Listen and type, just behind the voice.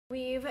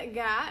We've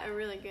got a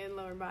really good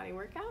lower body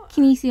workout.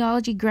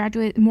 Kinesiology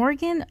graduate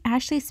Morgan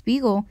Ashley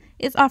Spiegel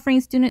is offering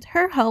students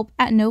her help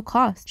at no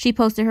cost. She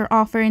posted her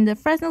offer in the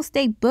Fresno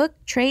State Book,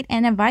 Trade,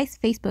 and Advice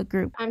Facebook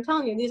group. I'm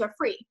telling you, these are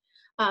free.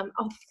 A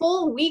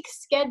full week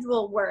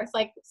schedule worth,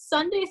 like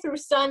Sunday through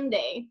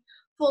Sunday,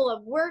 full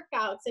of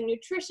workouts and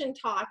nutrition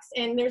talks,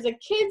 and there's a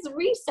kids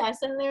recess,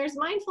 and there's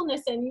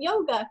mindfulness and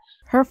yoga.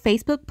 Her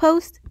Facebook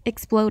post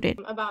exploded.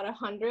 About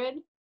 100.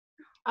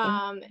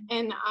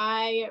 And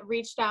I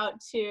reached out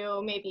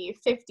to maybe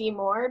 50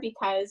 more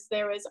because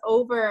there was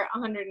over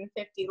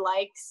 150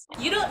 likes.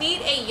 You don't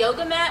need a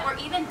yoga mat or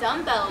even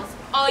dumbbells.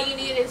 All you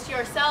need is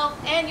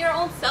yourself and your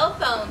own cell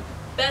phone.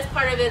 Best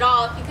part of it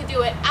all, you can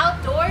do it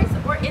outdoors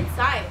or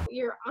inside.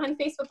 You're on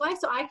Facebook Live,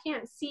 so I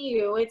can't see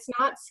you. It's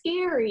not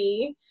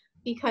scary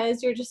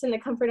because you're just in the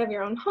comfort of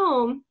your own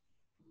home.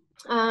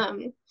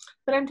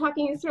 But I'm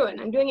talking you through it,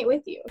 and I'm doing it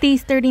with you.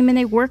 These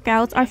 30-minute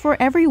workouts are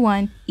for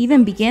everyone,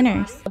 even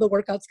beginners. The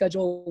workout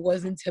schedule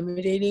was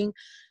intimidating,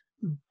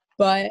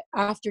 but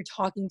after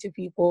talking to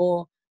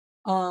people,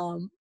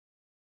 my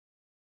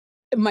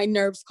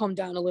nerves calmed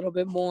down a little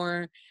bit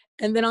more.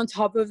 And then on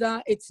top of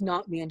that, it's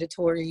not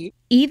mandatory.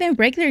 Even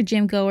regular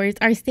gym goers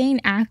are staying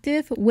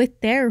active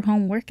with their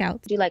home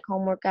workouts. Do like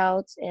home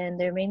workouts, and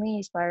they're mainly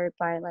inspired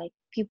by like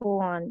people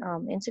on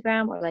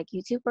Instagram or like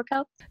YouTube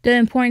workouts. The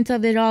importance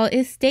of it all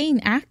is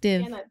staying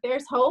active. And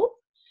there's hope.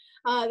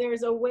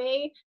 There's a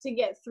way to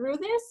get through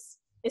this,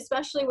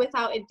 especially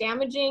without it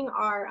damaging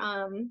our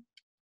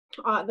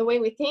the way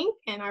we think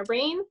and our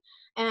brain.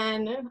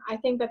 And I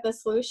think that the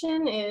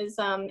solution is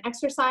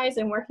exercise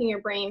and working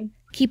your brain.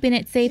 Keeping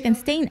it safe and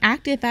staying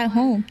active at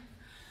home.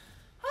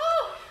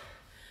 Oh,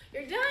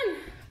 you're done.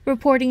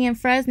 Reporting in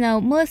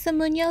Fresno, Melissa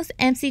Munoz,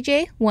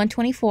 MCJ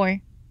 124.